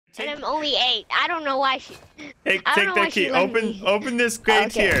And I'm only 8. I don't know why she. Take I don't know why that key. she let me. Open this crate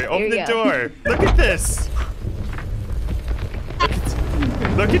Okay, here. Open we the go. door. Look at this.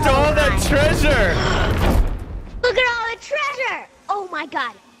 Look at all that treasure. Look at all the treasure. Oh my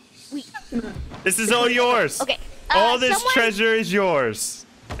god. This is all yours. Okay. All this someone... treasure is yours.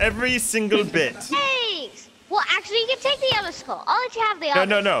 Every single bit. Thanks. Well, actually, you can take the other skull. I'll let you have the other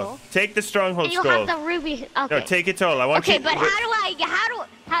skull. No. Take the stronghold And you'll skull. have the ruby. Okay. No, take it all. I want you. Okay, but how?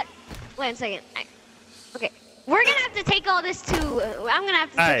 Wait a second. Okay. We're gonna have to take all this too. I'm gonna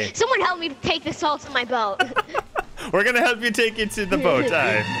have to. Someone help me take this all to my boat. We're gonna help you take it to the boat.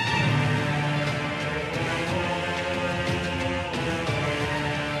 Aye.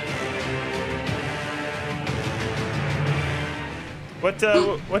 What's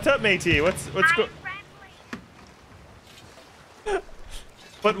up, matey? What's go?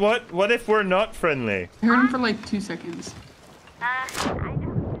 But what if we're not friendly? I heard him for like 2 seconds. I don't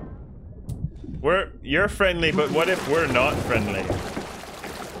know. You're friendly, but what if we're not friendly?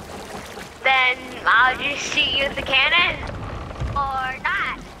 Then I'll just shoot you with the cannon, or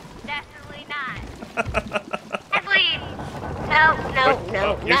not. Definitely not. Definitely.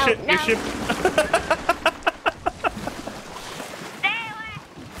 No. Your ship. Stay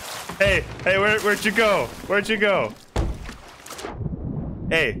away. Hey, where'd you go? Where'd you go?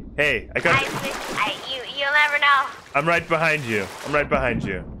 Hey, I got. You'll never know. I'm right behind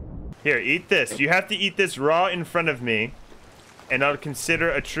you. Here, eat this. You have to eat this raw in front of me, and I'll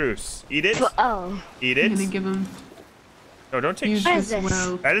consider a truce. Eat it. Oh. Eat it. I'm gonna give him. No, don't take. Use What is this this?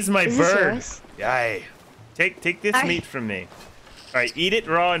 well. That is my Is bird. this Yay. Take this meat from me. All right, eat it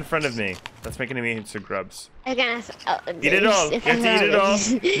raw in front of me. That's making me some grubs. I'm gonna. Eat it all. You have to eat it all.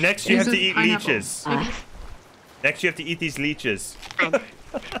 Next, you Use have to a eat pineapple. leeches. Next, you have to eat these leeches. Oh no.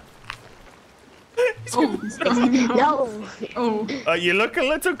 No. Oh. You look a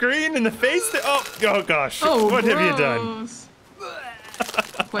little green in the face. Oh gosh. Oh. What have you done?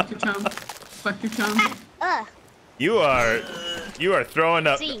 Fuck your chum. Fuck your chum. You are throwing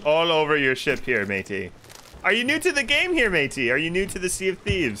up See. all over your ship here, matey. Are you new to the game here, matey? Are you new to the Sea of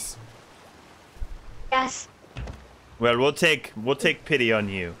Thieves? Yes. Well, we'll take pity on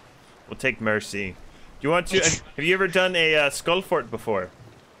you. We'll take mercy. Do you want to? Have you ever done a skull fort before?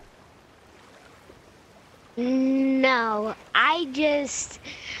 No, I'm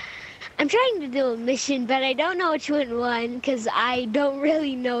trying to do a mission, but I don't know which one because I don't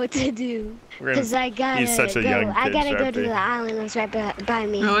really know what to do. Because I gotta He's such a go. young kid, I gotta go to Sharpie. the island that's right by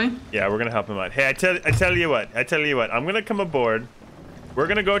me. Really? Yeah, we're gonna help him out. Hey, I tell you what. I'm gonna come aboard. We're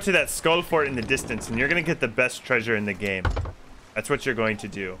gonna go to that skull fort in the distance, and you're gonna get the best treasure in the game. That's what you're going to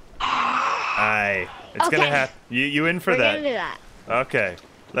do. Aye, it's Okay. gonna happen. You in for We're that? gonna do that. Okay.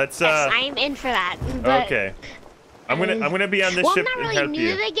 Let's Yes, I'm in for that. But, Okay. I'm gonna be on this well, ship I'm not and really help new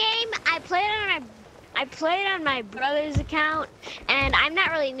you. to the game. I played on my brother's account, and I'm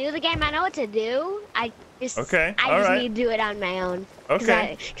not really new to the game. I know what to do. I just Okay, I all just right. need to do it on my own.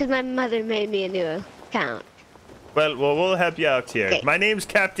 Okay. Because my mother made me a new account. Well, we'll help you out here. Okay. My name's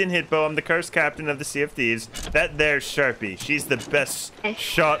Captain Hitbo. I'm the cursed captain of the Sea of Thieves. That there's Sharpie. She's the best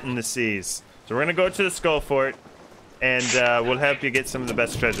shot in the seas. So we're gonna go to the skull fort, and we'll help you get some of the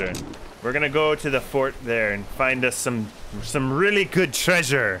best treasure. We're gonna go to the fort there and find us some really good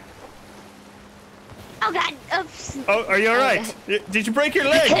treasure. Oh God! Oops. Oh, are you all right? Did you break your I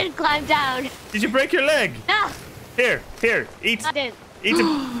leg? couldn't climb down. Did you break your leg? No, Here, eat I didn't.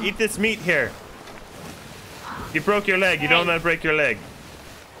 eat this meat here. You broke your leg. You don't want to break your leg.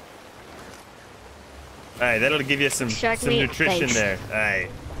 Aye, that'll give you some Shark meat, nutrition thanks. there. Aye.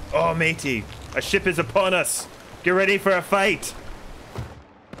 Oh, matey, a ship is upon us. Get ready for a fight.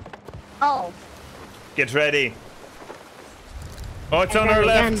 Oh. Get ready. Oh, it's I on got our it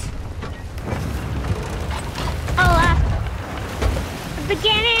left. again. Oh, the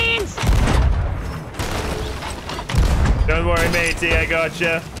cannons! Don't worry, matey, I got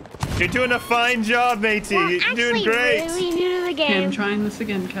you. You're doing a fine job, matey. Well, You're doing actually, great. really new to the Okay, I'm game. trying this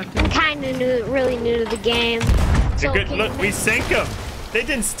again, Captain. I'm kind of really new to the game. So You're good. can Look, you- we sank them. They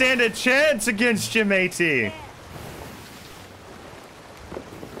didn't stand a chance against you, matey.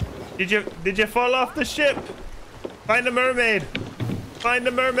 Did you fall off the ship? Find a mermaid. Find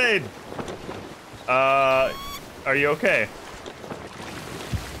a mermaid. Are you okay?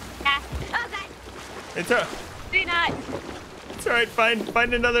 Yeah. Oh God! It's Do not. alright.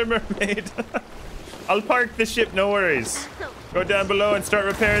 Find another mermaid. I'll park the ship. No worries. Go down below and start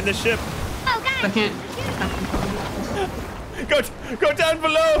repairing the ship. Oh God! I can't. Go down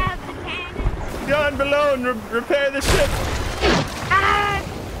below. Have the cannons. Down below and repair the ship. Ah!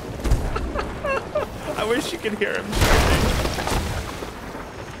 I wish you could hear him.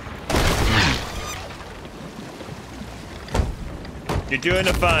 You're doing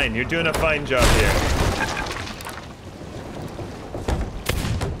a fine. You're doing a fine job here.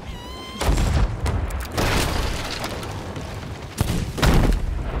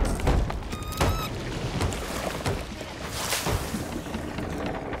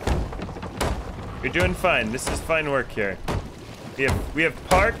 You're doing fine. This is fine work here. We have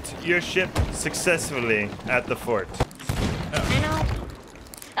parked your ship successfully at the fort. I know.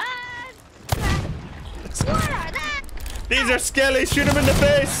 What are that? These are skellies. Shoot him in the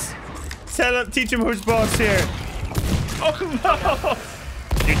face. Teach him who's boss here. Oh no!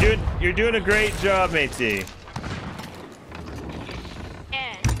 You're doing a great job, matey.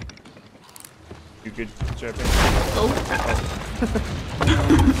 Yeah. You good, Sharpie? Oh.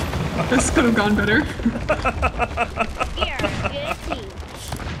 This could have gone better. You're a good team.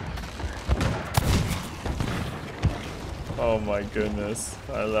 Oh my goodness.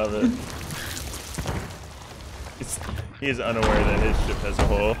 I love it. He is unaware that his ship has a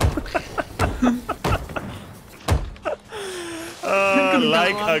hole.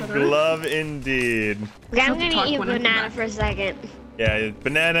 Like a glove indeed. Okay, I'm gonna eat a banana for a second. Yeah,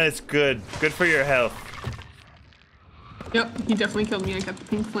 banana is good. Good for your health. Yep, he definitely killed me. I got the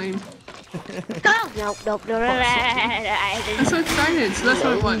pink flame. Oh, nope. I'm so excited. So that's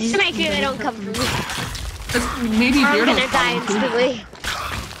what it was. Just make sure they don't come for me. Maybe I'm Beardo's gonna die instantly.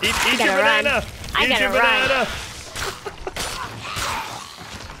 Eat your banana. Eat your banana.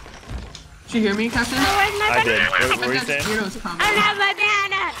 Did you hear me, Captain? Oh, where's my I did. banana? What were you saying? Beardo's coming. I don't have my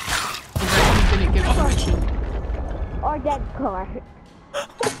banana. He didn't get permission. Or dead car.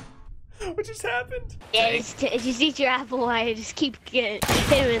 What just happened? Yeah, just eat your apple while just keep hit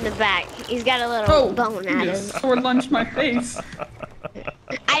him in the back. He's got a little bone at him. Or lunch my face.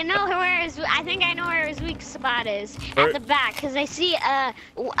 I know I think I know where his weak spot is. At the back, because I see a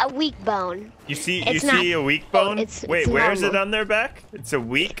weak bone. You see a weak bone? Wait, where is it on their back? It's a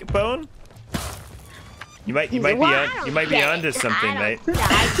weak bone? You might be onto something, mate.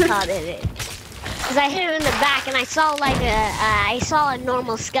 I thought it. Because I hit him in the back and I saw a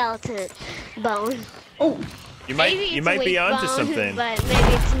normal skeleton bone. Oh. You might be onto something. But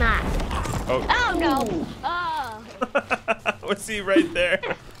maybe it's not. Oh no. Oh. Was he right there?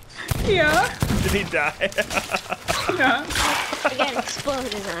 Yeah. Did he die? Yeah. I got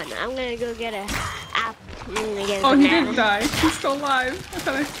exploded on. I'm gonna go get a apple. Oh, he didn't die. He's still alive. I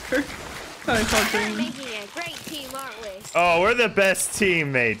thought I saw We're green. making a great team, aren't we? Oh, we're the best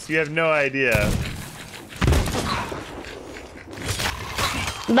teammates. You have no idea.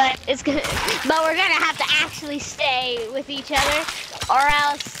 But we're gonna have to actually stay with each other, or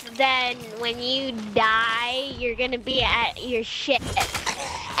else then when you die, you're gonna be at your ship,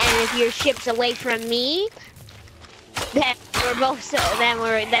 and if your ship's away from me, then we're both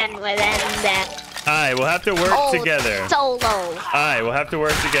Alright, we'll have to work together. Solo. Alright, we'll have to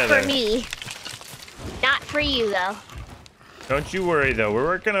work together. For me, not for you though. Don't you worry though.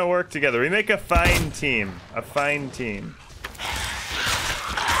 We're gonna work together. We make a fine team. A fine team.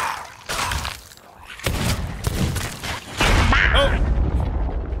 Oh!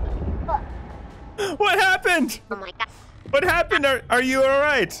 What happened? Oh my god. What happened? Are you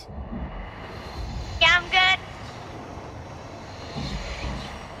alright? Yeah, I'm good.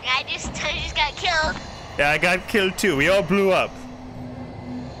 I just got killed. Yeah, I got killed too. We all blew up.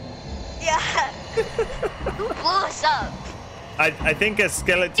 Yeah. Who blew us up? I think a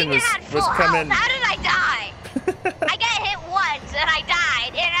skeleton was coming. How did I die? I got hit once and I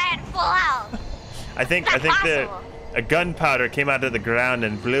died and I had full health. I think a gunpowder came out of the ground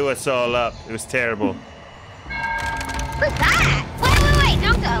and blew us all up. It was terrible. What's that? Wait,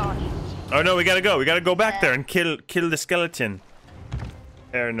 don't go. Oh no, we gotta go. We gotta go back there and kill the skeleton.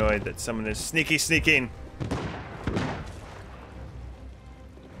 Paranoid that someone is sneaking.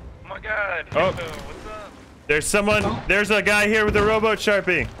 Oh my god. Oh. What's up? There's someone. There's a guy here with a rowboat,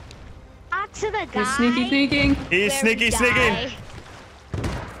 Sharpie. Talk to the guy. He's sneaking. He's sneaking. I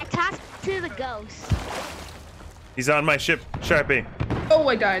talked to the ghost. He's on my ship, Sharpie. Oh,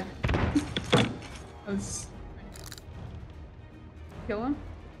 I died. Kill him?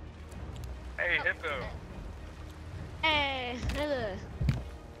 Hey, Hippo. Hey, hello.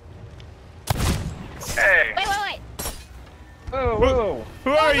 Hey. Wait. Whoa.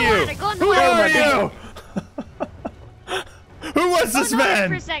 Who are you? Who are you? Who was this man?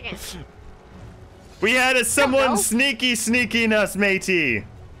 For a second. We had someone sneaking us, matey.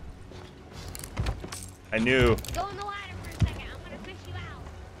 I knew. Go in the water for a second. I'm gonna fish you out.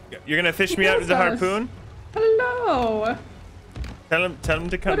 You're gonna fish me out with the harpoon? Hello. Tell him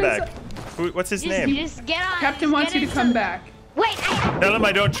to come back. What's his name? Just get on. Captain wants you to come back. Wait. Tell him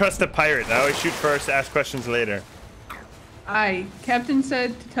I don't trust a pirate. I always shoot first, ask questions later. Captain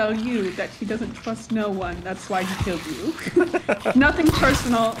said to tell you that she doesn't trust no one. That's why he killed you. Nothing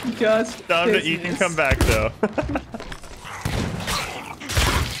personal, just Dominic, you can come back though.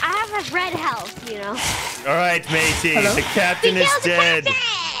 I have a red health, you know. All right, matey. Hello? The captain We is killed the dead.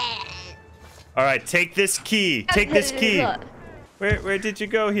 captain! All right, take this key. Take this key. Where did you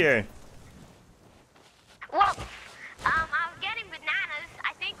go here? Well, I was getting bananas.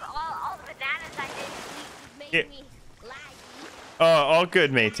 I think all the bananas I did made me laggy. Oh, all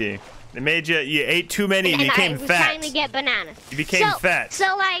good, matey. It made you. You ate too many and you became I was fat. trying to get bananas. You became fat.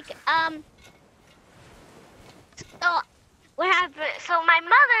 So like so what happened? So my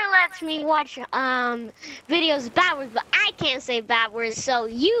mother lets me watch videos of bad words, but I can't say bad words. So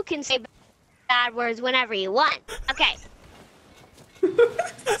you can say bad words whenever you want. Okay.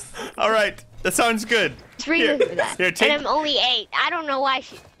 All right, that sounds good. Just remember that. Here, take. And I'm only 8. I don't know why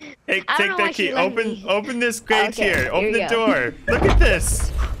she. Take I don't know why that she key. let me. Open this gate Okay, here. here Open we the go. door. Look at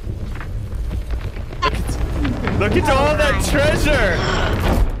this. Look at all that treasure.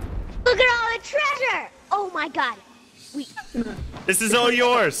 Look at all the treasure! Oh my god. This is all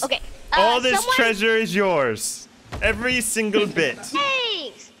yours. Okay. All this someone... treasure is yours. Every single bit.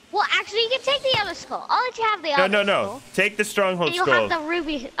 Thanks! Well, actually, you can take the other skull. I'll let you have the No, other no, skull. no. Take the stronghold And you'll skull. have the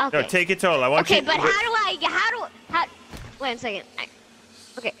ruby. Okay. No, take it all. I want Okay, you. but how? Wait a second.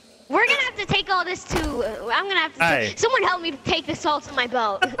 Okay. We're gonna have to take all this too. I'm gonna have to. Aye. Someone help me take the salt to my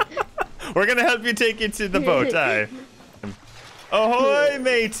boat. We're gonna help you take it to the boat. Aye. Ahoy,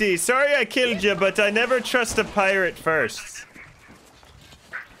 matey. Sorry I killed you, but I never trust a pirate first.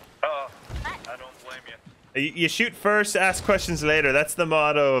 I don't blame you. You shoot first, ask questions later. That's the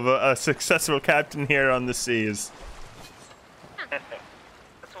motto of a successful captain here on the seas. That's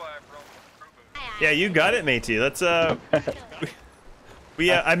why I broke the crew. Yeah, you got it, matey. Let's I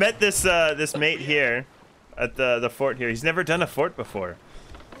met this mate here at the fort here. He's never done a fort before.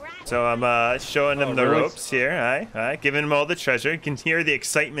 So I'm showing him the really? ropes here. Aye, giving him all the treasure. You can hear the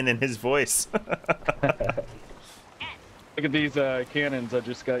excitement in his voice. Look at these cannons I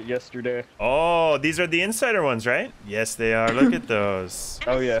just got yesterday. Oh, these are the insider ones, right? Yes, they are. Look at those.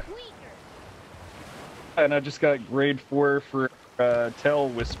 Oh yeah. And I just got grade 4 for Tail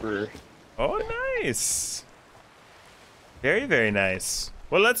Whisperer. Oh, nice. Very, very nice.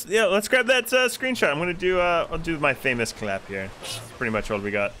 Well, let's grab that screenshot. I'm gonna do I'll do my famous clap here. That's pretty much all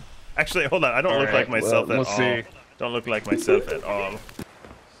we got. Actually, hold on. I don't look like myself at all. See. Don't look like myself at all.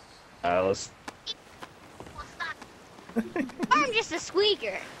 Let's. I'm just a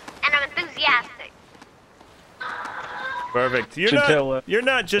squeaker, and I'm enthusiastic. Perfect. You're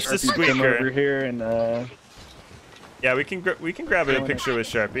not just a Sharpie come over squeaker. here and Yeah, we can grab a picture with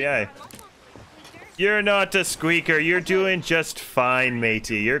Sharpie. Aye. You're not a squeaker. You're doing just fine,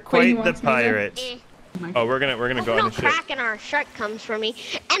 matey. You're he quite the wants me to- pirate. Eh. Oh, we're gonna go on No the ship. crack in our shark comes from me,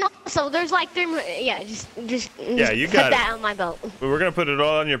 and also there's like just Yeah, you put got it. that on my boat. But we're gonna put it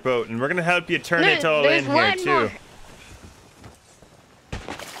all on your boat, and we're gonna help you turn it all There's in here one too. more.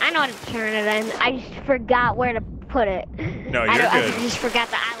 I know how to turn it in. I just forgot where to put it. No, I you're I good. just forgot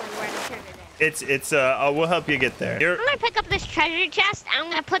the island where to turn it in. It's we'll help you get there. I'm gonna pick up this treasure chest. I'm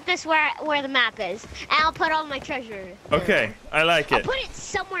gonna put this where the map is, and I'll put all my treasure. Okay, I like I'll it. put it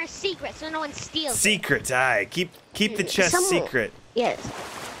somewhere secret so no one steals it. Secret, aye. Keep the chest secret. Yes.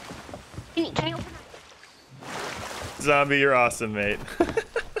 Can you open up? Zombie, you're awesome, mate.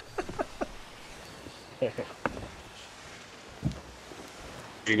 here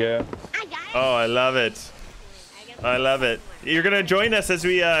you go. I got it. Oh, I love it. I love it. You're gonna join us as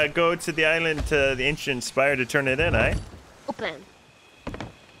we go to the island to the ancient spire to turn it in, eh? Open.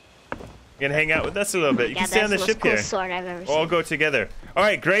 You're gonna hang out with us a little bit. You can Yeah, stay on the that's the ship most here. cool sword I've ever We'll all seen. go together. All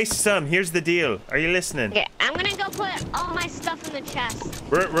right, Grace, here's the deal. Are you listening? Okay, I'm gonna go put all my stuff in the chest.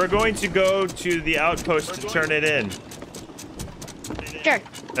 We're going to go to the outpost to turn it in. Sure.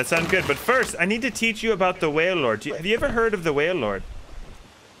 That sounds good. But first, I need to teach you about the Whale Lord. Have you ever heard of the Whale Lord?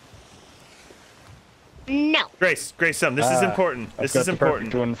 No. Grace, this is important. This is I've got the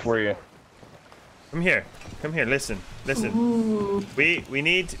important. perfect one for you. Come here. Listen. Ooh, We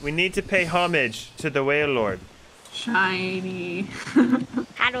need to pay homage to the Whale Lord. shiny.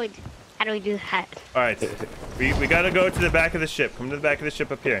 How do we do that? All right. We gotta go to the back of the ship. Come to the back of the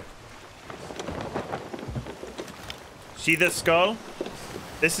ship up here. See this skull?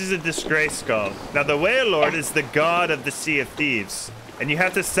 This is a disgrace skull. Now the Whale Lord is the god of the Sea of Thieves, and you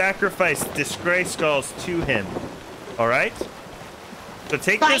have to sacrifice disgrace skulls to him. All right? So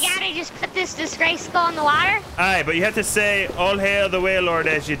take So I this. gotta just put this disgrace skull in the water? Aye, but you have to say "All hail the Whale Lord"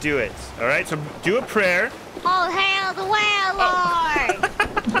 as you do it. All right? So do a prayer. All hail the whale lord!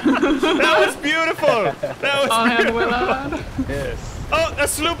 That was beautiful. That was All hands beautiful. well on. Yes. Oh, a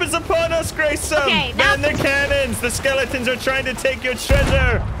sloop is upon us, Grayson! Okay, now- Man the cannons! The skeletons are trying to take your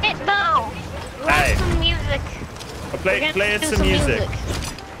treasure! Hitbo! Hey. Love some music. Play We're gonna it do some music.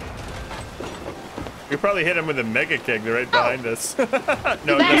 We probably hit him with a mega keg. They're right behind us. No,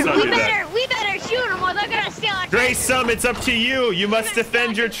 let's not do that. We better shoot them or they're gonna steal our treasure. Grayson, it's up to you. You must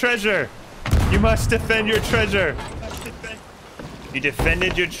defend your treasure. You must defend your treasure. You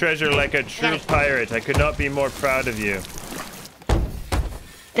defended your treasure like a true pirate. I could not be more proud of you.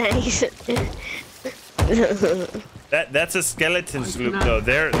 Nice. That's a skeleton sloop, though.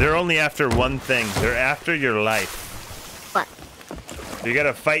 They're only after one thing. They're after your life. What? You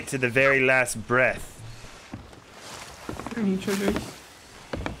gotta fight to the very last breath. I need treasures.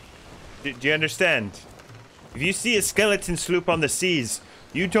 Do you understand? If you see a skeleton sloop on the seas,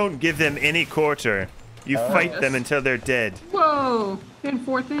 you don't give them any quarter. You fight them until they're dead. Whoa! They had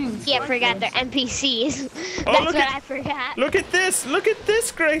 4 things. Yeah, I forgot they're NPCs. Oh, That's look what at- I forgot. Look at this! Look at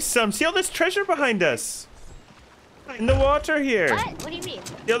this, Grayson! See all this treasure behind us? In the water here. What? What do you mean?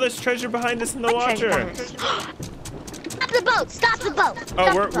 See all this treasure behind us in the Treasure water. box. Stop the boat! Stop the boat!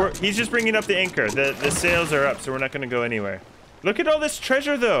 Oh, Stop the boat. he's just bringing up the anchor. The sails are up, so we're not gonna go anywhere. Look at all this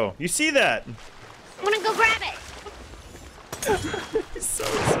treasure, though. You see that? I'm gonna go grab it. He's so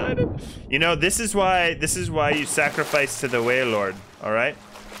excited. You know, this is why you sacrifice to the whale lord. All right?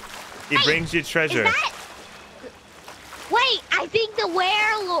 He Hey, brings you treasure. Is that... Wait, I think the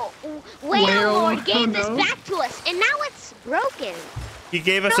whale Whale, lord gave oh this no. back to us, and now it's broken. He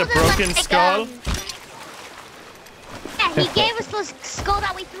gave us a Those are broken like, skull. Yeah, he gave us the skull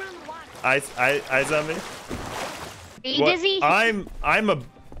that we threw in the water. I zombie. Are you dizzy?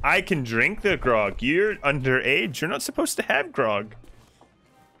 I can drink the grog. You're underage. You're not supposed to have grog.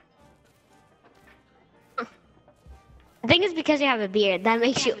 I think it's because you have a beard. That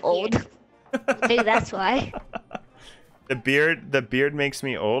makes you old. Maybe that's why. The beard makes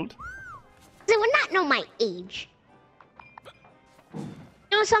me old. They would not know my age. You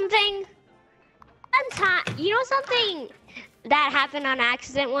know something? You know something that happened on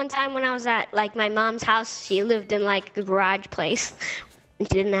accident one time when I was at like my mom's house. She lived in like a garage place.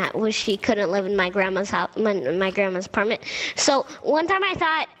 She couldn't live in my grandma's house, my grandma's apartment. So one time I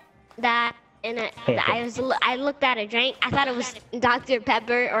thought that I looked at a drink. I thought it was Dr.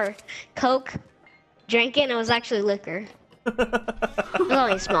 Pepper or Coke. Drank it, and it was actually liquor. It was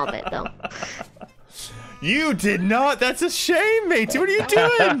only a small bit though. You did not. That's a shame, matey. What are you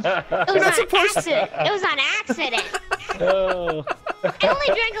doing? It was on accident. It was on accident. Oh. I only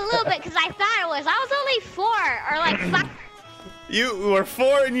drank a little bit because I thought it was. I was only 4 or like 5. You were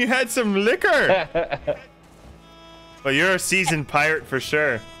 4 and you had some liquor. Well, you're a seasoned pirate for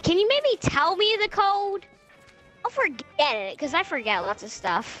sure. Can you maybe tell me the code? I'll forget it because I forget lots of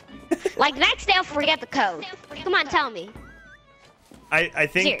stuff. Like next day I'll forget the code. Come on, tell me. I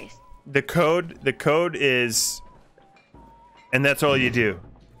think Serious. the code is, and that's all you do.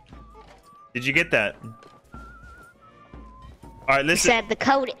 Did you get that? All right, I listen. said the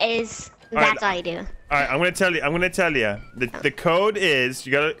code is. That's all you do. All right, I'm gonna tell you. The code is.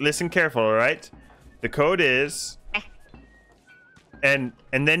 You gotta listen careful. All right. The code is. And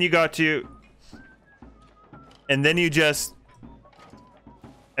then you got to. And then you just.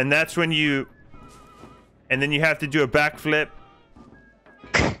 And that's when you. And then you have to do a backflip.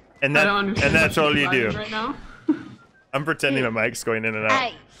 And I don't understand that's what all you're you do. right now. I'm pretending the mic's going in and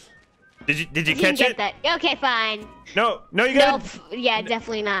out. Did you catch get it? that. Okay, fine. No, you gotta. Nope. Yeah,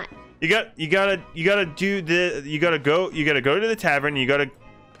 definitely not. You gotta do the. You gotta go to the tavern. And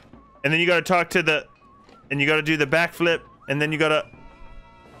then you gotta talk to the. And you gotta do the backflip. And then you gotta.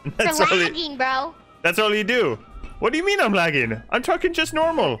 You're lagging, bro. That's all you do. What do you mean I'm lagging? I'm talking just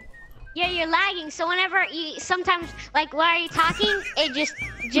normal. Yeah, you're lagging. So whenever you sometimes like while you're talking,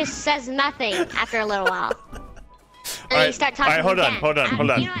 it just says nothing after a little while. And then you start talking. All right, again. hold on.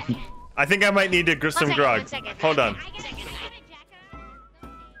 You know what? I think I might need to some One grog. second. Hold on.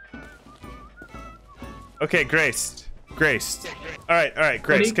 Okay, Grace. All right,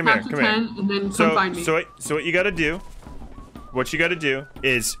 Grace, Ready? come Count here. to 10, and then come find me. So what you gotta do? What you gotta do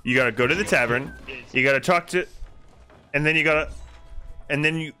is you gotta go to the tavern. You gotta talk to, and then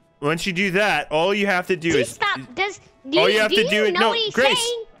once you do that, all you have to do is. Stop. Do all you you have to do is know what he's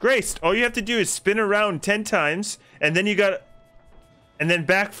saying? Grace. All you have to do is spin around 10 times, and then and then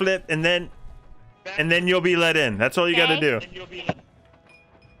backflip, and then you'll be let in. That's all you gotta do.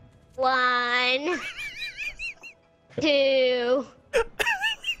 1, 2,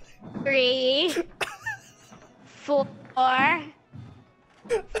 3, 4,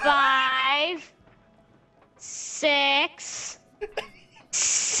 5, 6,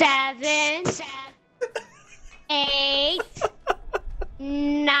 7. 7, 8,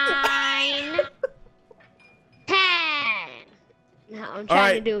 9, 10. Now I'm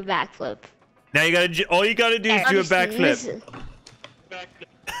trying to do a backflip. Now you gotta. All you gotta do is do a backflip. Listen.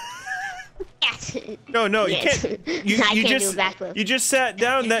 Yes. No, you Yes. can't. I can't do a backflip. You just sat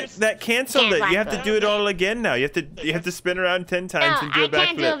down. That canceled Can't it. You have to backflip. do it all again now. You have to spin around 10 times No, and do a I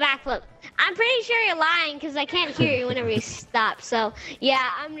can't do a backflip. backflip. I'm pretty sure you're lying because I can't hear you whenever you stop. So yeah,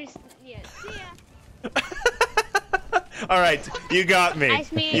 I'm just see ya. All right, you got me.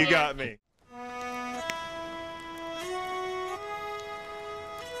 Nice meeting You you. got me.